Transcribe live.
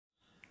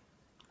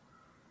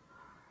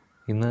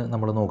ഇന്ന്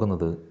നമ്മൾ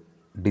നോക്കുന്നത്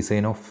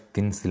design of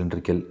thin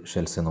cylindrical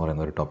shells എന്ന്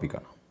പറയുന്ന ഒരു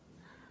ടോപ്പിക്കാണ്.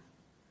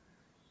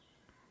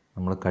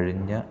 നമ്മൾ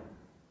കഴിഞ്ഞ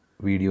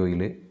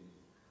വീഡിയോയിൽ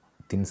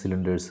തിൻ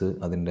സിലിണ്ടേഴ്സ്,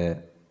 അതിൻ്റെ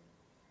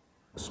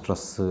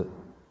സ്ട്രെസ്സ്,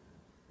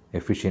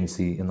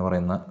 എഫിഷ്യൻസി എന്ന്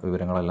പറയുന്ന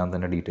വിവരങ്ങളെല്ലാം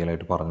തന്നെ ഡീറ്റെയിൽ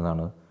ആയിട്ട്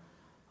പറഞ്ഞതാണ്.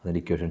 അതിൻ്റെ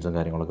ഇക്വേഷൻസും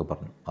കാര്യങ്ങളൊക്കെ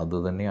പറഞ്ഞു.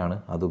 അതുതന്നെയാണ്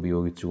അത്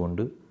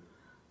ഉപയോഗിച്ചുകൊണ്ട്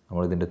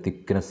നമ്മളിതിൻ്റെ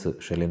തിക്നെസ്,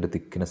 ഷെല്ലിൻ്റെ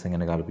തിക്നെസ്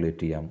എങ്ങനെ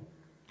കാൽക്കുലേറ്റ് ചെയ്യാം,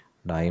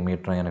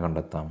 ഡയമീറ്റർ എങ്ങനെ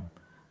കണ്ടെത്താം,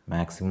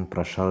 മാക്സിമം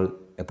പ്രഷർ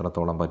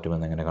എത്രത്തോളം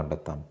പറ്റുമെന്ന് എങ്ങനെ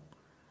കണ്ടെത്താം,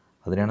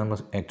 അതിനാണ് നമ്മൾ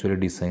ആക്ച്വലി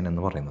ഡിസൈൻ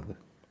എന്ന് പറയുന്നത്.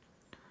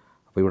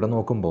 അപ്പോൾ ഇവിടെ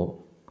നോക്കുമ്പോൾ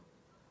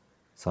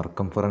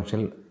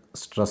സർക്കംഫറൻഷ്യൽ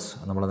സ്ട്രെസ്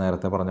നമ്മൾ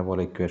നേരത്തെ പറഞ്ഞ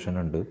പോലെ ഇക്വേഷൻ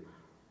ഉണ്ട്.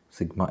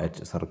 സിഗ്മ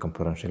എച്ച്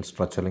സർക്കംഫറൻഷ്യൽ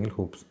സ്ട്രെച്ച് അല്ലെങ്കിൽ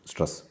ഹൂപ്പ്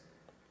സ്ട്രെസ്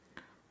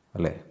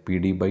അല്ലേ,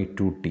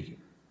 PD/2T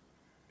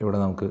ഇവിടെ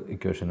നമുക്ക്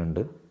ഇക്വേഷൻ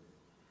ഉണ്ട്.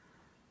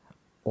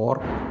 ഓർ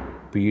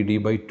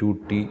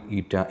PD/2T η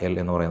L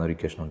എന്ന് പറയുന്ന ഒരു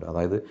ഇക്വേഷൻ ഉണ്ട്.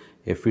 അതായത്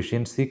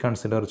എഫിഷ്യൻസി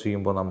കൺസിഡർ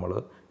ചെയ്യുമ്പോൾ നമ്മൾ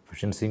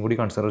എഫിഷ്യൻസിയും കൂടി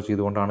കൺസിഡർ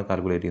ചെയ്തുകൊണ്ടാണ്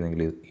കാൽക്കുലേറ്റ്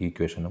ചെയ്യുന്നതെങ്കിൽ ഈ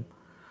ഇക്വേഷനും,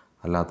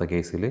 അല്ലാത്ത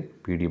കേസിൽ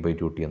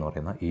PD/2T എന്ന്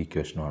പറയുന്ന ഈ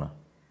ഇക്വേഷനുമാണ്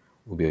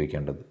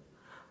ഉപയോഗിക്കേണ്ടത്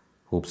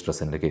ഹൂപ്പ്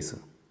സ്ട്രെസ്സിൻ്റെ കേസ്.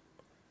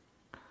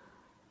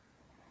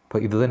 അപ്പോൾ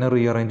ഇത് തന്നെ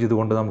റീഅറേഞ്ച്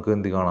ചെയ്തുകൊണ്ട് നമുക്ക്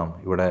എന്ത് കാണാം,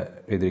 ഇവിടെ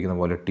എഴുതിയിരിക്കുന്ന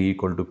പോലെ T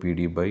 =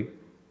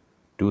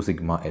 PD/2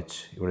 സിഗ്മ എച്ച്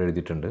ഇവിടെ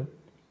എഴുതിയിട്ടുണ്ട്.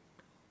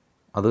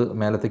 അത്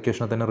മേലത്തെ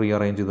ഇക്വേഷനെ തന്നെ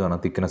റീഅറേഞ്ച് ചെയ്തതാണ്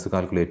തിക്നെസ്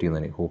കാൽക്കുലേറ്റ്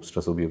ചെയ്യുന്നതിന്, ഹൂപ്പ്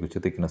സ്ട്രെസ് ഉപയോഗിച്ച്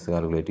തിക്നെസ്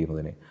കാൽക്കുലേറ്റ്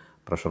ചെയ്യുന്നതിന്.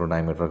 പ്രഷർ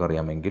ഡയമീറ്ററൊക്കെ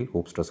അറിയാമെങ്കിൽ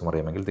ഹൂപ്പ് സ്ട്രെസ്സും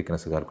അറിയാമെങ്കിൽ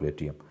തിക്നെസ്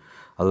കാൽക്കുലേറ്റ് ചെയ്യും.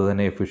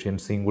 അതുതന്നെ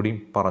എഫിഷ്യൻസിയും കൂടി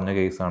പറഞ്ഞ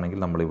കേസാണെങ്കിൽ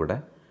നമ്മളിവിടെ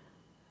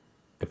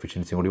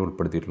എഫിഷ്യൻസിയും കൂടി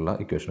ഉൾപ്പെടുത്തിയിട്ടുള്ള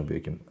ഇക്വേഷൻ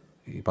ഉപയോഗിക്കും.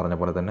 ഈ പറഞ്ഞ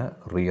പോലെ തന്നെ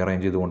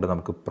റീഅറേഞ്ച് ചെയ്തുകൊണ്ട്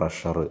നമുക്ക്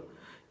പ്രഷർ,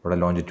 ഇവിടെ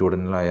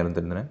ലോഞ്ചിറ്റ്യൂഡിനലായാലും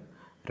തന്നെ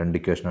രണ്ട്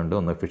ഇക്വേഷൻ ഉണ്ട്,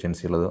 ഒന്ന്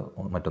എഫിഷ്യൻസി ഉള്ളത്,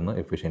 മറ്റൊന്ന്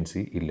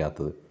എഫിഷ്യൻസി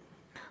ഇല്ലാത്തത്.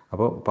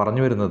 അപ്പോൾ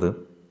പറഞ്ഞു വരുന്നത്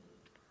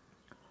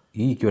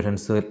ഈ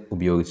ഇക്വേഷൻസ്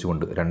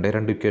ഉപയോഗിച്ചുകൊണ്ട്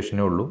രണ്ട്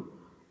ഇക്വേഷനേ ഉള്ളൂ,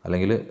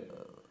 അല്ലെങ്കിൽ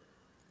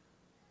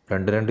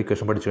രണ്ട്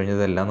ഇക്വേഷൻ പഠിച്ചു കഴിഞ്ഞാൽ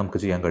ഇതെല്ലാം നമുക്ക്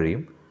ചെയ്യാൻ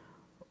കഴിയും.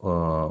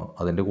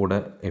 അതിൻ്റെ കൂടെ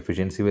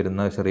എഫിഷ്യൻസി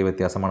വരുന്ന ചെറിയ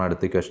വ്യത്യാസമാണ്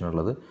അടുത്ത ഇക്വേഷൻ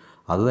ഉള്ളത്.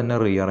 അത് തന്നെ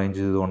റീഅറേഞ്ച്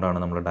ചെയ്തുകൊണ്ടാണ്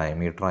നമ്മൾ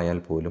ഡയമീറ്റർ ആയാൽ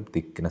പോലും,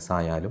 തിക്നെസ്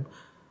ആയാലും,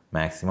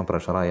 മാക്സിമം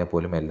പ്രഷർ ആയാൽ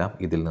പോലും എല്ലാം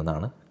ഇതിൽ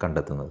നിന്നാണ്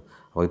കണ്ടെത്തുന്നത്.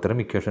 അപ്പോൾ ഇത്തരം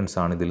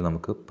ഇക്വേഷൻസാണ് ഇതിൽ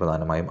നമുക്ക്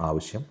പ്രധാനമായും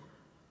ആവശ്യം.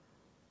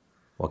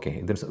 ഓക്കെ,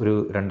 ഇതിന് ഒരു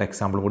രണ്ട്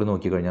എക്സാമ്പിൾ കൂടി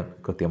നോക്കിക്കഴിഞ്ഞാൽ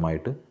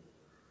കൃത്യമായിട്ട്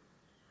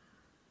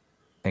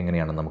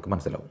എങ്ങനെയാണെന്ന് നമുക്ക്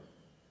മനസ്സിലാവും.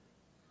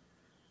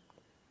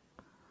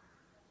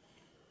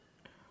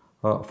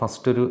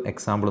 ഫസ്റ്റ് ഒരു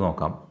എക്സാമ്പിൾ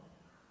നോക്കാം.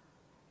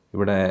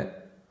 ഇവിടെ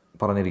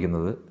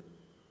പറഞ്ഞിരിക്കുന്നത്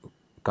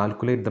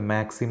calculate the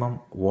maximum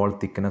wall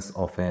thickness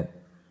of A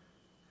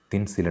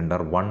thin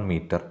cylinder 1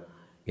 meter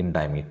in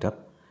diameter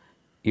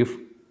if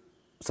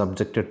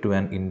subjected to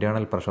an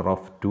internal pressure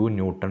of 2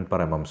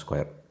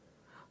 Newton/mm².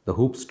 The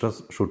hoop stress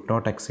should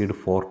not exceed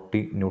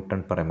 40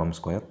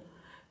 Newton/mm²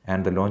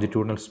 and the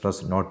longitudinal stress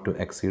not to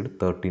exceed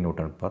 30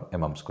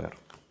 Newton/mm².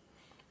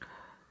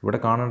 ഇവിടെ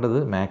കാണേണ്ടത്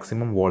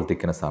maximum വാൾ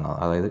thickness ആണ്,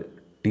 അതായത്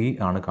T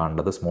ആണ്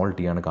കാണേണ്ടത്, small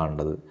T ആണ്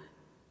കാണേണ്ടത്.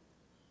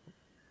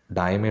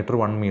 Diameter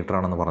 1 meter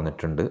ആണെന്ന്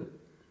പറഞ്ഞിട്ടുണ്ട്.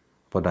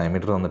 അപ്പോൾ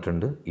ഡയമീറ്റർ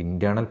തന്നിട്ടുണ്ട്,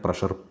 ഇൻറ്റേർണൽ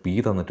പ്രഷർ P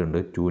തന്നിട്ടുണ്ട്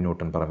 2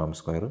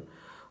 Newton/mm²,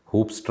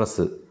 hoop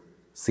stress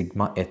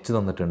sigma H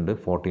തന്നിട്ടുണ്ട്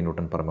 40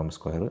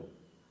 Newton/mm²,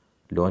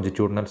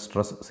 longitudinal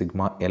stress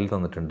sigma L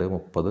തന്നിട്ടുണ്ട്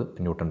 30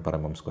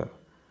 Newton/mm²,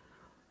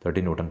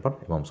 30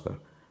 Newton/mm².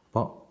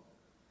 അപ്പോൾ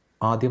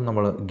ആദ്യം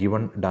നമ്മൾ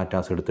ഗിവൺ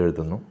ഡാറ്റാസ് എടുത്ത്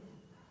എഴുതുന്നു.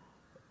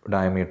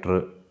 ഡയമീറ്റർ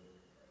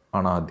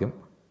ആണ് ആദ്യം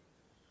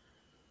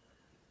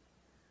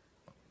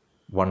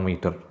 1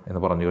 meter എന്ന്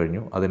പറഞ്ഞു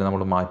കഴിഞ്ഞു. അതിനെ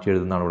നമ്മൾ മാറ്റി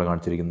എഴുതുന്നതാണ് ഇവിടെ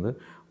കാണിച്ചിരിക്കുന്നത്.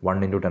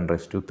 1 ×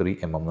 10⁻³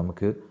 mm.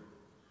 നമുക്ക്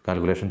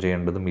കാൽക്കുലേഷൻ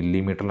ചെയ്യേണ്ടത്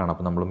മില്ലിമീറ്ററിലാണ്.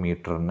 അപ്പോൾ നമ്മൾ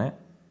മീറ്ററിനെ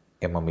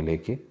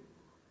mmലേക്ക്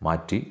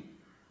മാറ്റി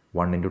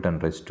 1 ×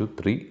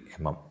 10⁻³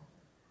 mm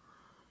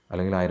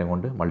അല്ലെങ്കിൽ 1000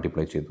 കൊണ്ട്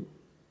മൾട്ടിപ്ലൈ ചെയ്തു.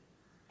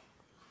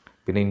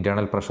 പിന്നെ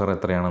ഇൻറ്റേർണൽ പ്രഷർ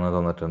എത്രയാണെന്ന്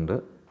തന്നിട്ടുണ്ട്,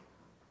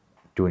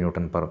 2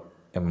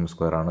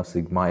 Newton/mm² ആണ്.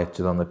 സിഗ്മ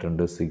എച്ച്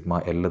തന്നിട്ടുണ്ട്, സിഗ്മ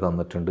L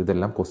തന്നിട്ടുണ്ട്.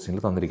 ഇതെല്ലാം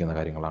ക്വസ്റ്റ്യനിൽ തന്നിരിക്കുന്ന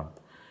കാര്യങ്ങളാണ്.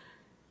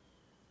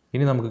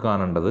 ഇനി നമുക്ക്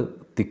കാണേണ്ടത്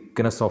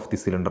thickness of the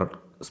cylinder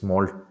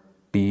small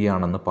T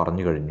ആണെന്ന്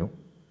പറഞ്ഞു കഴിഞ്ഞു.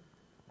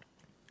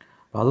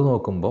 അപ്പോൾ അത്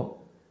നോക്കുമ്പോൾ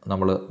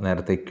നമ്മൾ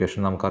നേരത്തെ ഇക്വേഷൻ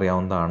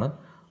നമുക്കറിയാവുന്നതാണ്,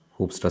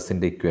 ഹൂപ്പ്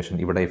സ്ട്രെസ്സിൻ്റെ ഇക്വേഷൻ.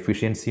 ഇവിടെ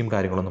എഫിഷ്യൻസിയും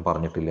കാര്യങ്ങളൊന്നും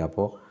പറഞ്ഞിട്ടില്ല.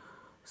 അപ്പോൾ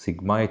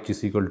സിഗ്മ എച്ച്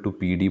 =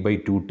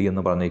 PD/2T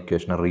എന്ന് പറഞ്ഞ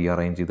ഇക്വേഷനെ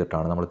റീഅറേഞ്ച്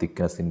ചെയ്തിട്ടാണ് നമ്മൾ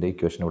തിക്നെസ്സിൻ്റെ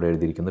ഇക്വേഷൻ ഇവിടെ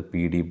എഴുതിയിരിക്കുന്നത്.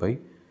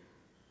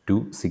 PD/2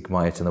 സിഗ്മ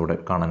എച്ച് എന്ന് ഇവിടെ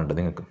കാണാനുണ്ട്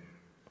നിങ്ങൾക്ക്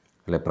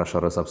അല്ലേ.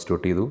 പ്രഷർ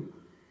സബ്സ്റ്റിറ്റ്യൂട്ട് ചെയ്തു,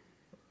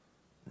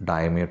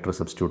 ഡയമീറ്റർ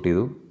സബ്സ്റ്റിറ്റ്യൂട്ട്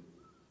ചെയ്തു,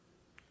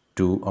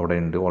 2 അവിടെ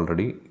ഉണ്ട്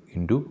ഓൾറെഡി,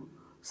 ഇൻറ്റു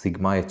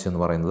സിഗ്മ എച്ച് എന്ന്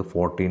പറയുന്നത്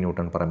 40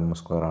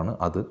 Newton/mm² ആണ്.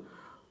 അത്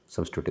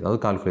സബ്സ്റ്റിറ്റ്യൂട്ട് ചെയ്ത് അത്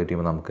കാൽക്കുലേറ്റ്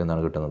ചെയ്യുമ്പോൾ നമുക്ക്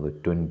എന്താണ് കിട്ടുന്നത്,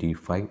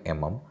 25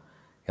 mm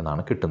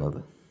എന്നാണ് കിട്ടുന്നത്.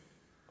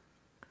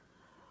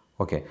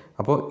 ഓക്കെ,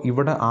 അപ്പോൾ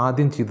ഇവിടെ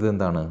ആദ്യം ചെയ്തത്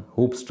എന്താണ്,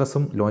 ഹൂപ്പ്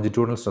സ്ട്രെസ്സും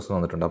ലോഞ്ചിറ്റ്യൂഡിനൽ സ്ട്രെസ്സും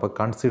തന്നിട്ടുണ്ട്. അപ്പോൾ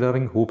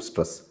കൺസിഡറിങ് ഹൂപ്പ്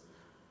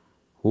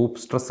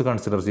സ്ട്രെസ്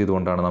കൺസിഡർ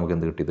ചെയ്തുകൊണ്ടാണ് നമുക്ക്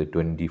എന്ത് കിട്ടിയത്,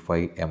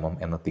 25 mm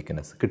എന്ന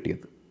തിക്നെസ്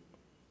കിട്ടിയത്.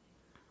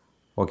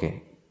 ഓക്കെ,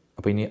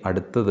 അപ്പോൾ ഇനി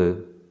അടുത്തത്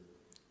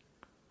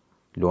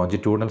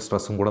ലോഞ്ചിറ്റ്യൂഡിനൽ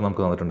സ്ട്രെസ്സും കൂടെ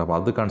നമുക്ക് തന്നിട്ടുണ്ട്. അപ്പോൾ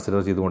അത് കൺസിഡർ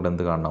ചെയ്തുകൊണ്ട്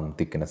എന്ത് കാണണം,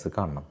 തിക്നെസ്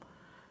കാണണം.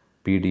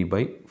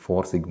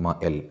 PD/4 സിഗ്മ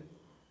L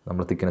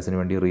നമ്മൾ തിക്നെസ്സിന്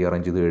വേണ്ടി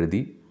റീഅറേഞ്ച് ചെയ്ത്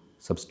എഴുതി,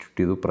 സബ്സ്റ്റിറ്റ്യൂട്ട്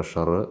ചെയ്തു.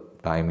 പ്രഷർ,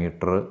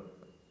 ഡയമീറ്റർ,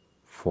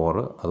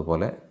 4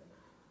 അതുപോലെ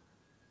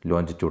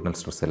ലോഞ്ചിറ്റ്യൂഡിനൽ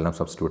സ്ട്രെസ് എല്ലാം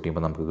സബ്സ്റ്റിറ്റ്യൂട്ട്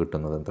ചെയ്യുമ്പോൾ നമുക്ക്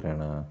കിട്ടുന്നത്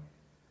എത്രയാണ്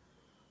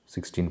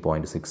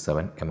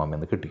 16.67 mm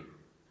എന്ന് കിട്ടി.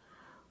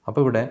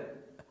 അപ്പോൾ ഇവിടെ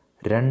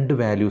 2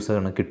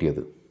 വാല്യൂസാണ്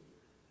കിട്ടിയത്.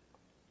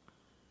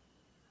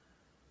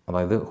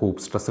 അതായത്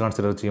ഹൂപ്പ് സ്ട്രെസ്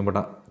കൺസിഡർ ചെയ്യുമ്പോൾ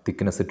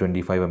thickness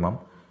 25 mm,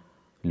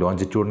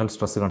 longitudinal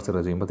stress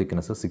consider ചെയ്യുമ്പോൾ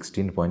തിക്നെസ്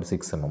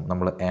 16.6 mm.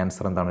 നമ്മൾ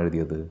ആൻസർ എന്താണ്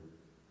എഴുതിയത്?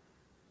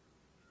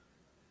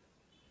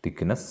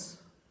 Thickness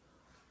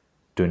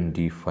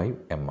 25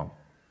 mm.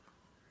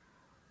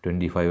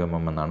 25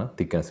 mm എന്നാണ്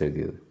തിക്നെസ്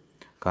എഴുതിയത്.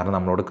 കാരണം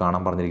നമ്മളോട്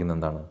കാണാൻ പറഞ്ഞിരിക്കുന്നത്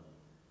എന്താണ്?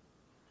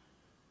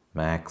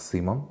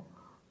 മാക്സിമം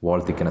വാൾ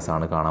തിക്നെസ്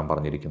ആണ് കാണാൻ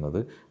പറഞ്ഞിരിക്കുന്നത്.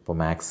 അപ്പോൾ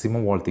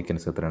മാക്സിമം വാൾ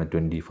തിക്നെസ് എത്രയാണ്?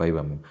 25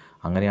 mm.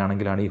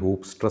 അങ്ങനെയാണെങ്കിലാണ് ഈ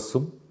ഹൂപ്പ്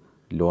സ്ട്രെസ്സും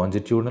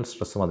ലോഞ്ചിറ്റ്യൂഡിനൽ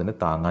സ്ട്രെസ്സും അതിന്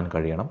താങ്ങാൻ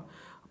കഴിയണം.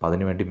 അപ്പോൾ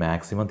അതിനുവേണ്ടി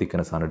മാക്സിമം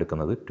തിക്നെസ് ആണ്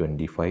എടുക്കുന്നത്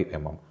 25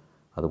 mm.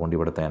 അതുകൊണ്ട്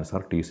ഇവിടുത്തെ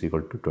ആൻസർ T =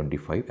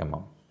 25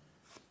 mm.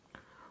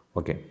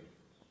 ഓക്കെ,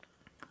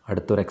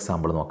 അടുത്തൊരു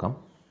എക്സാമ്പിൾ നോക്കാം.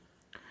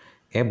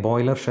 A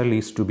boiler shell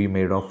is to be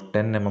made of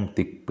 10 mm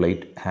thick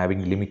plate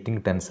having limiting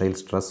tensile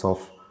stress of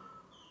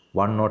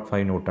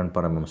 105 Newton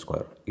per mm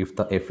square. If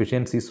the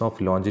efficiencies of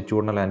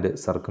longitudinal and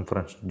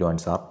circumferential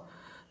joints are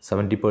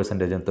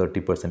 70% and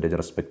 30%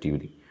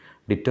 respectively,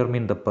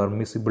 determine the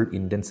permissible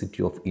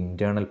intensity of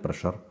internal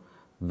pressure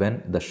when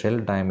the shell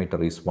diameter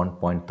is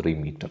 1.3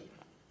 meter.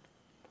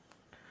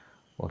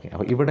 Okay,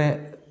 അപ്പോൾ ഇവിടെ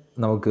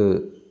നമുക്ക്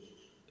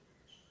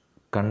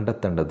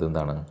കണ്ടെത്തേണ്ടത്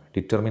എന്താണ്?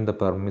 Determine the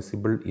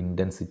permissible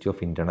intensity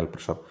of internal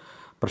pressure.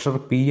 Pressure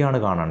P ആണ്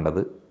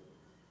കാണേണ്ടത്.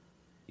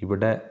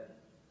 ഇവിടെ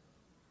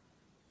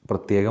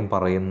പ്രത്യേകം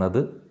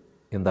പറയുന്നത്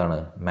എന്താണ്?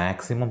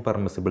 മാക്സിമം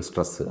പെർമിസിബിൾ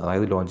സ്ട്രെസ്സ്,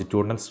 അതായത്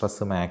ലോഞ്ചിറ്റ്യൂഡിനൽ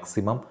സ്ട്രെസ്സ്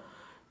മാക്സിമം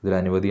ഇതിൽ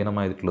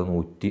അനുവദീയമായിട്ടുള്ളത്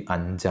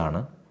 105 ആണ്.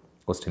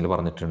 ക്വസ്റ്റ്യനിൽ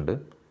പറഞ്ഞിട്ടുണ്ട്.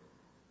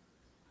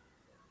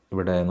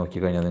 ഇവിടെ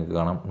നോക്കിക്കഴിഞ്ഞാൽ നിങ്ങൾക്ക്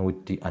കാണാം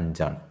 105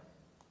 ആണ്.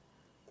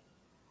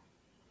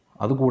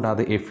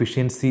 അതുകൂടാതെ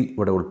എഫിഷ്യൻസി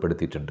ഇവിടെ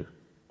ഉൾപ്പെടുത്തിയിട്ടുണ്ട്.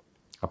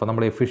 അപ്പോൾ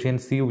നമ്മൾ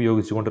എഫിഷ്യൻസി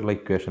ഉപയോഗിച്ചുകൊണ്ടുള്ള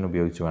ഇക്വേഷൻ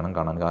ഉപയോഗിച്ച് വേണം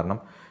കാണാൻ. കാരണം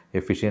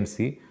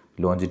എഫിഷ്യൻസി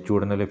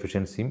ലോഞ്ചിറ്റ്യൂഡിനൽ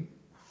എഫിഷ്യൻസിയും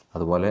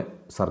അതുപോലെ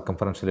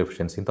സർക്കംഫറൻഷ്യൽ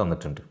എഫിഷ്യൻസിയും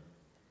തന്നിട്ടുണ്ട്.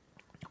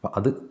 അപ്പോൾ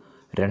അത്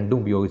രണ്ടും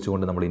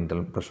ഉപയോഗിച്ചുകൊണ്ട് നമ്മൾ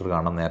ഇൻറ്റേർണൽ പ്രഷർ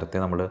കാണാം. നേരത്തെ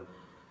നമ്മൾ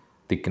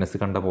തിക്നെസ്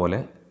കണ്ട പോലെ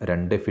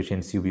 2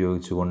 എഫിഷ്യൻസി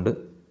ഉപയോഗിച്ചുകൊണ്ട്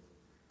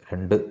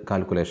 2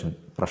 കാൽക്കുലേഷൻ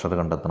പ്രഷർ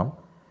കണ്ടെത്തണം.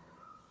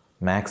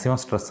 മാക്സിമം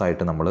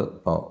സ്ട്രെസ്സായിട്ട് നമ്മൾ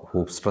ഇപ്പോൾ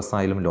ഹൂപ്പ് സ്ട്രെസ്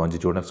ആയാലും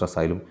ലോഞ്ചിറ്റ്യൂഡിനൽ സ്ട്രെസ്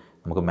ആയാലും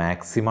നമുക്ക്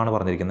മാക്സിമമാണ്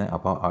പറഞ്ഞിരിക്കുന്നത്.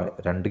 അപ്പോൾ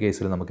 2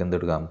 കേസിൽ നമുക്ക്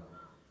എന്തെടുക്കാം?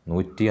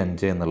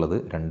 105 എന്നുള്ളത്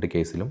 2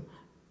 കേസിലും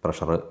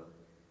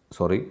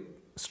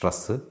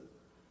സ്ട്രെസ്സ്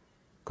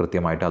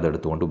കൃത്യമായിട്ട്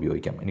അതെടുത്തുകൊണ്ട്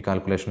ഉപയോഗിക്കാം. ഇനി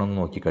കാൽക്കുലേഷൻ ഒന്ന്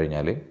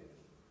നോക്കിക്കഴിഞ്ഞാൽ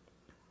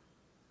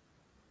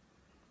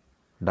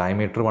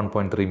ഡയമീറ്റർ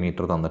 1.3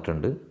 മീറ്റർ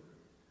തന്നിട്ടുണ്ട്.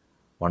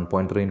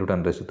 1.3 ×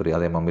 10⁻³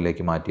 അത് mm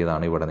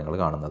മാറ്റിയതാണ് ഇവിടെ നിങ്ങൾ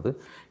കാണുന്നത്.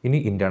 ഇനി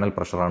ഇൻറ്റേർണൽ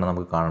പ്രഷറാണ്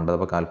നമുക്ക് കാണേണ്ടത്.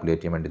 അപ്പോൾ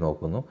കാൽക്കുലേറ്റ് ചെയ്യാൻ വേണ്ടി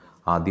നോക്കുന്നു.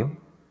 ആദ്യം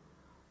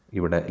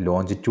ഇവിടെ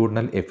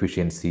ലോഞ്ചിറ്റ്യൂഡിനൽ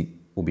എഫിഷ്യൻസി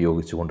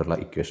ഉപയോഗിച്ചുകൊണ്ടുള്ള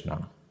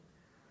ഇക്വേഷനാണ്.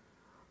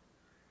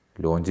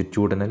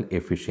 ലോഞ്ചിറ്റ്യൂഡിനൽ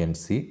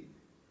എഫിഷ്യൻസി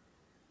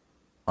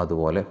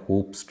അതുപോലെ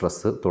ഹൂപ്പ്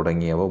സ്ട്രെസ്സ്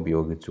തുടങ്ങിയവ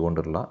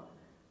ഉപയോഗിച്ചുകൊണ്ടുള്ള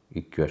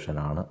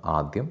ഇക്വേഷനാണ്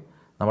ആദ്യം.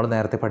 നമ്മൾ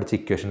നേരത്തെ പഠിച്ച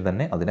ഇക്വേഷൻ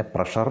തന്നെ അതിനെ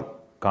പ്രഷർ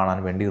കാണാൻ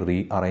വേണ്ടി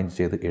അറേഞ്ച്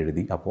ചെയ്ത്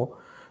എഴുതി. അപ്പോൾ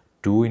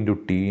 2 ×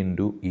 T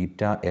 × η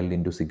L ×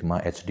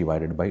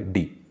 σh/d.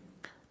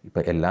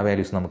 ഇപ്പോൾ എല്ലാ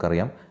വാല്യൂസും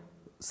നമുക്കറിയാം.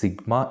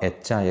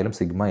 σh ആയാലും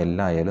σL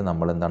ആയാലും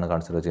നമ്മൾ എന്താണ്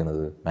കൺസിഡർ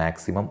ചെയ്യുന്നത്?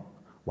 മാക്സിമം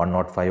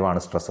 105 ആണ്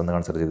സ്ട്രെസ് എന്ന്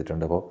കൺസിഡർ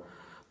ചെയ്തിട്ടുണ്ട്. അപ്പോൾ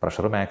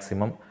പ്രഷർ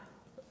മാക്സിമം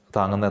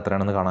താങ്ങുന്ന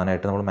എത്രയാണെന്ന്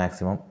കാണാനായിട്ട് നമ്മൾ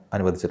മാക്സിമം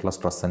അനുവദിച്ചിട്ടുള്ള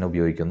സ്ട്രെസ് തന്നെ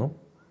ഉപയോഗിക്കുന്നു.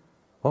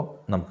 അപ്പോൾ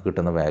നമുക്ക്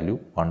കിട്ടുന്ന വാല്യൂ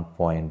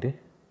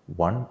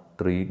 1.13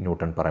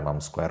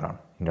 Newton/mm² ആണ്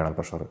ഇൻറ്റേർണൽ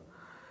പ്രഷർ.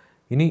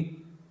 ഇനി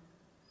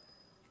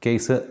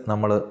കേസ്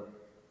നമ്മൾ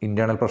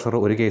ഇൻറ്റേർണൽ പ്രഷർ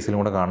ഒരു കേസിലും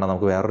കൂടെ കാണാൻ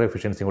നമുക്ക് വേറൊരു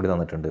എഫിഷ്യൻസിയും കൂടി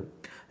തന്നിട്ടുണ്ട്.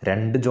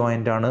 2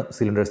 ജോയിൻ്റാണ്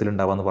സിലിണ്ടേഴ്സിൽ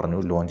ഉണ്ടാവുകയെന്ന് പറഞ്ഞു.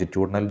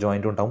 ലോഞ്ചിറ്റ്യൂഡിനൽ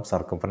ജോയിൻറ്റും ഉണ്ടാവും,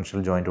 സർക്കംഫറൻഷ്യൽ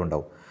ജോയിൻറ്റും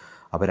ഉണ്ടാവും.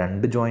 അപ്പോൾ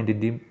 2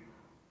 ജോയിൻറ്റിൻ്റെയും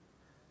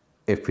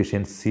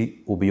എഫിഷ്യൻസി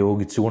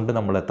ഉപയോഗിച്ചുകൊണ്ട്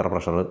നമ്മൾ എത്ര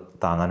പ്രഷർ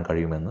താങ്ങാൻ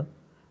കഴിയുമെന്ന്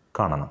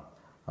കാണണം.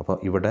 അപ്പോൾ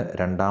ഇവിടെ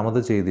രണ്ടാമത്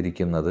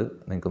ചെയ്തിരിക്കുന്നത്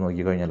നിങ്ങൾക്ക്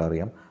നോക്കിക്കഴിഞ്ഞാൽ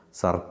അറിയാം.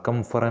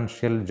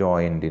 സർക്കംഫറൻഷ്യൽ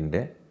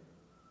ജോയിൻറ്റിൻ്റെ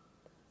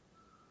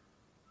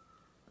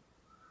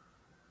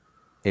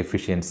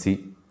എഫിഷ്യൻസി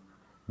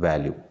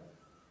വാല്യൂ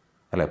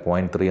അല്ലേ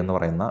 0.3 എന്ന്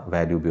പറയുന്ന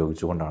വാല്യൂ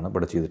ഉപയോഗിച്ചുകൊണ്ടാണ്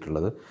ഇവിടെ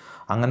ചെയ്തിട്ടുള്ളത്.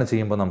 അങ്ങനെ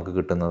ചെയ്യുമ്പോൾ നമുക്ക്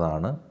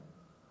കിട്ടുന്നതാണ്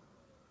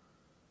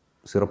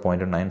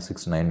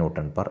 0.969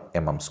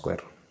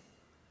 Newton/mm².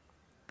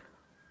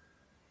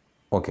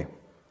 ഓക്കെ,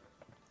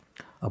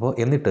 അപ്പോൾ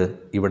എന്നിട്ട്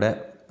ഇവിടെ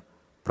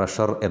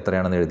പ്രഷർ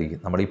എത്രയാണെന്ന് എഴുതി.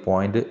 നമ്മൾ ഈ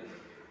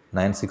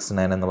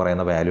 0.969 എന്ന്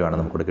പറയുന്ന വാല്യൂ ആണ്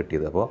നമുക്കിവിടെ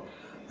കിട്ടിയത്. അപ്പോൾ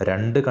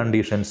 2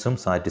 കണ്ടീഷൻസും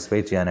സാറ്റിസ്ഫൈ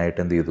ചെയ്യാനായിട്ട്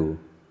എന്ത് ചെയ്തു?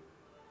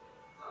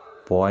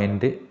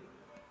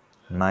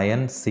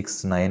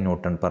 0.969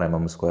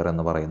 Newton/mm²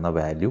 എന്ന് പറയുന്ന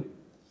വാല്യൂ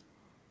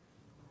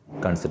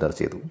കൺസിഡർ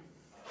ചെയ്തു.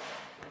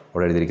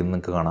 അവിടെ എഴുതിയിരിക്കുന്നത്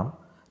നിങ്ങൾക്ക് കാണാം.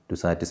 ടു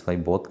സാറ്റിസ്ഫൈ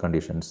ബോത്ത്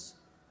കണ്ടീഷൻസ്,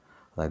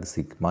 അതായത്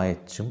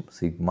σhഉം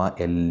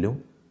σLഉം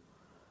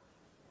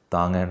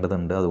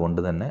താങ്ങേണ്ടതുണ്ട്. അതുകൊണ്ട്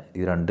തന്നെ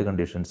ഈ 2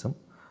 കണ്ടീഷൻസും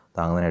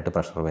താങ്ങുന്നതിനായിട്ട്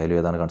പ്രഷർ വാല്യൂ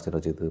ഏതാണ് കൺസിഡർ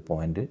ചെയ്തത്?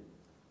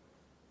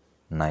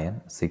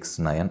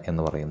 0.969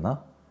 എന്ന് പറയുന്ന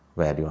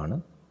വാല്യൂ ആണ്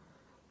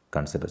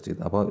കൺസിഡർ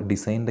ചെയ്തത്. അപ്പോൾ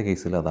ഡിസൈനിൻ്റെ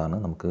കേസിൽ അതാണ്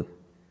നമുക്ക്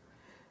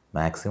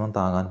മാക്സിമം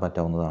താങ്ങാൻ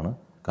പറ്റാവുന്നതാണ്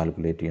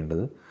കാൽക്കുലേറ്റ്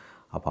ചെയ്യേണ്ടത്.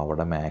 അപ്പോൾ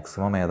അവിടെ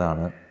മാക്സിമം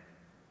ഏതാണ്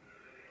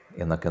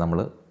എന്നൊക്കെ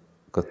നമ്മൾ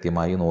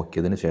കൃത്യമായി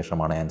നോക്കിയതിന്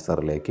ശേഷമാണ്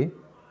ആൻസറിലേക്ക്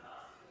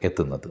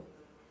എത്തുന്നത്.